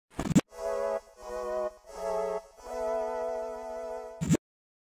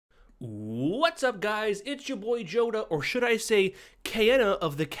What's up, guys? It's your boy Jhota, or should I say Kiena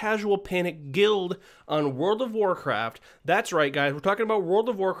of the Casual Panic Guild on World of Warcraft. That's right, guys. We're talking about World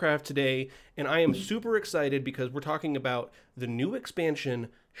of Warcraft today, and I am super excited because we're talking about the new expansion,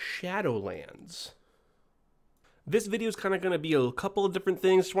 Shadowlands. This video is kind of going to be a couple of different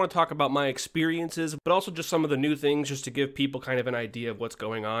things. Just want to talk about my experiences, but also just some of the new things just to give people kind of an idea of what's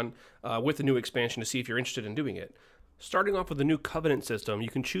going on with the new expansion to see if you're interested in doing it. Starting off with the new Covenant system, you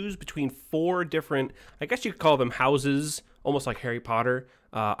can choose between 4 different, I guess you could call them houses, almost like Harry Potter.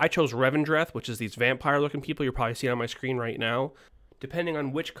 I chose Revendreth, which is these vampire-looking people you're probably seeing on my screen right now. Depending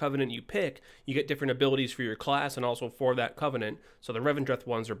on which Covenant you pick, you get different abilities for your class and also for that Covenant. So the Revendreth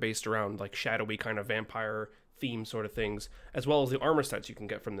ones are based around like shadowy kind of vampire theme sort of things, as well as the armor sets you can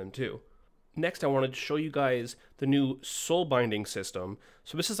get from them too. Next, I wanted to show you guys the new soul binding system.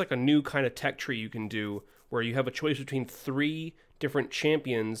 So this is like a new kind of tech tree you can do where you have a choice between 3 different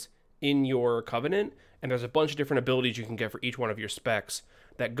champions in your Covenant, and there's a bunch of different abilities you can get for each one of your specs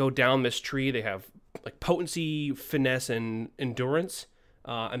that go down this tree. They have like potency, finesse, and endurance,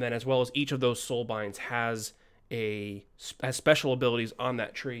 and then as well as each of those soul binds has special abilities on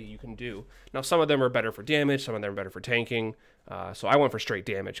that tree you can do. Now, some of them are better for damage, some of them are better for tanking, so I went for straight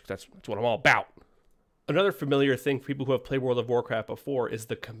damage because that's what I'm all about. Another familiar thing for people who have played World of Warcraft before is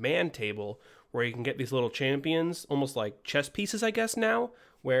the command table, where you can get these little champions, almost like chess pieces, I guess now,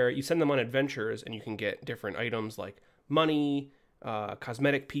 where you send them on adventures and you can get different items like money,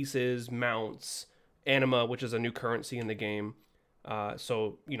 cosmetic pieces, mounts, anima, which is a new currency in the game.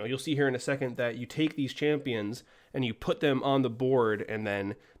 So, you know, you'll see here in a second that you take these champions and you put them on the board, and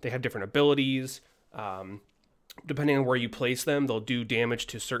then they have different abilities. Depending on where you place them, they'll do damage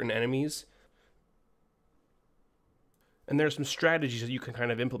to certain enemies. And there's some strategies that you can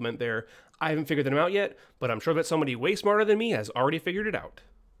kind of implement there. I haven't figured them out yet, but I'm sure that somebody way smarter than me has already figured it out.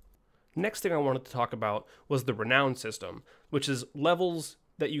 Next thing I wanted to talk about was the renown system, which is levels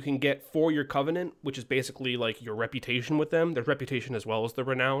that you can get for your Covenant, which is basically like your reputation with them. There's reputation as well as the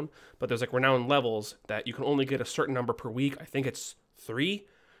renown, but there's like renown levels that you can only get a certain number per week. I think it's 3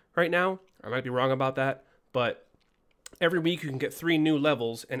 right now. I might be wrong about that, but every week you can get 3 new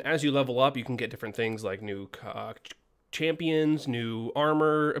levels, and as you level up, you can get different things like new champions, new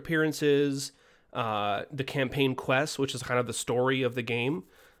armor appearances, the campaign quests, which is kind of the story of the game.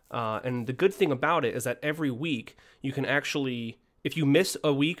 And the good thing about it is that every week you can actually, if you miss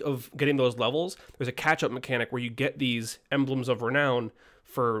a week of getting those levels, there's a catch-up mechanic where you get these emblems of renown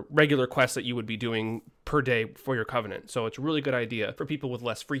for regular quests that you would be doing per day for your Covenant. So it's a really good idea for people with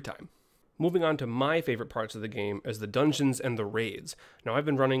less free time. Moving on to my favorite parts of the game is the dungeons and the raids. Now, I've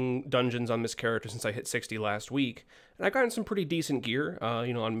been running dungeons on this character since I hit 60 last week, and I've gotten some pretty decent gear.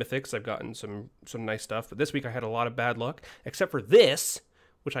 You know, on Mythics, I've gotten some nice stuff, but this week I had a lot of bad luck, except for this,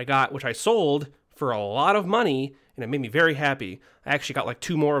 which I sold for a lot of money, and it made me very happy. I actually got like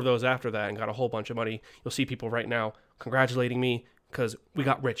 2 more of those after that and got a whole bunch of money. You'll see people right now congratulating me because we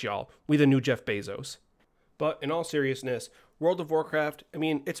got rich, y'all. We the new Jeff Bezos. But in all seriousness, World of Warcraft, I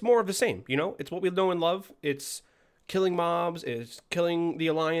mean, it's more of the same, you know? It's what we know and love. It's killing mobs, it's killing the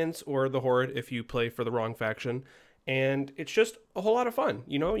Alliance or the Horde if you play for the wrong faction. And it's just a whole lot of fun,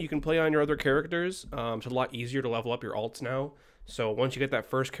 you know? You can play on your other characters. It's a lot easier to level up your alts now. So once you get that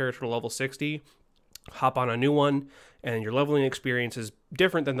first character to level 60, hop on a new one, and your leveling experience is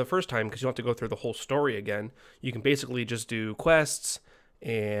different than the first time because you don't have to go through the whole story again. You can basically just do quests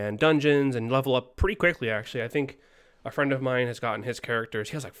and dungeons and level up pretty quickly, actually. I think a friend of mine has gotten his characters.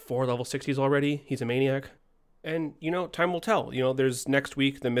 He has like 4 level 60s already. He's a maniac. And, you know, time will tell. You know, there's next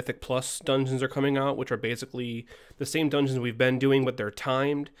week, the Mythic Plus dungeons are coming out, which are basically the same dungeons we've been doing, but they're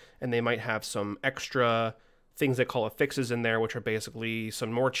timed, and they might have some extra things they call affixes in there, which are basically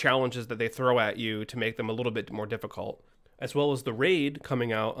some more challenges that they throw at you to make them a little bit more difficult. As well as the raid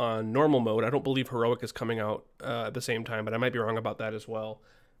coming out on normal mode. I don't believe Heroic is coming out at the same time, but I might be wrong about that as well.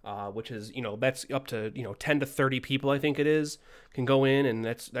 Which is, you know, that's up to, you know, 10 to 30 people, I think it is, can go in, and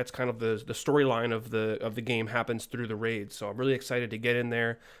that's kind of the storyline of the game happens through the raid. So I'm really excited to get in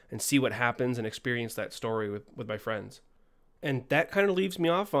there and see what happens and experience that story with my friends. And that kind of leaves me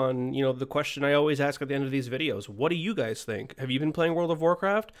off on, you know, the question I always ask at the end of these videos. What do you guys think? Have you been playing World of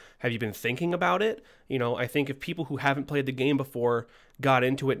Warcraft? Have you been thinking about it? You know, I think if people who haven't played the game before got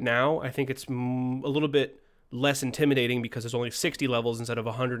into it now, I think it's a little bit less intimidating because there's only 60 levels instead of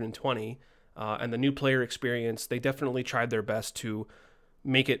 120. And the new player experience, they definitely tried their best to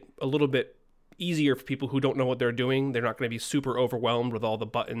make it a little bit easier for people who don't know what they're doing. They're not going to be super overwhelmed with all the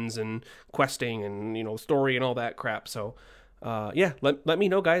buttons and questing and, you know, story and all that crap. So yeah, let me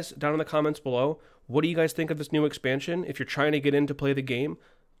know, guys, down in the comments below. What do you guys think of this new expansion? If you're trying to get in to play the game,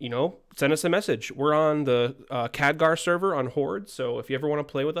 you know, send us a message. We're on the Khadgar server on Horde, so if you ever want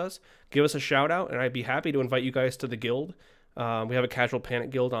to play with us, give us a shout out, and I'd be happy to invite you guys to the guild. We have a Casual Panic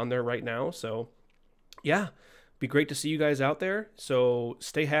guild on there right now, so yeah, be great to see you guys out there. So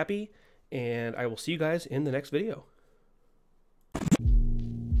stay happy, and I will see you guys in the next video.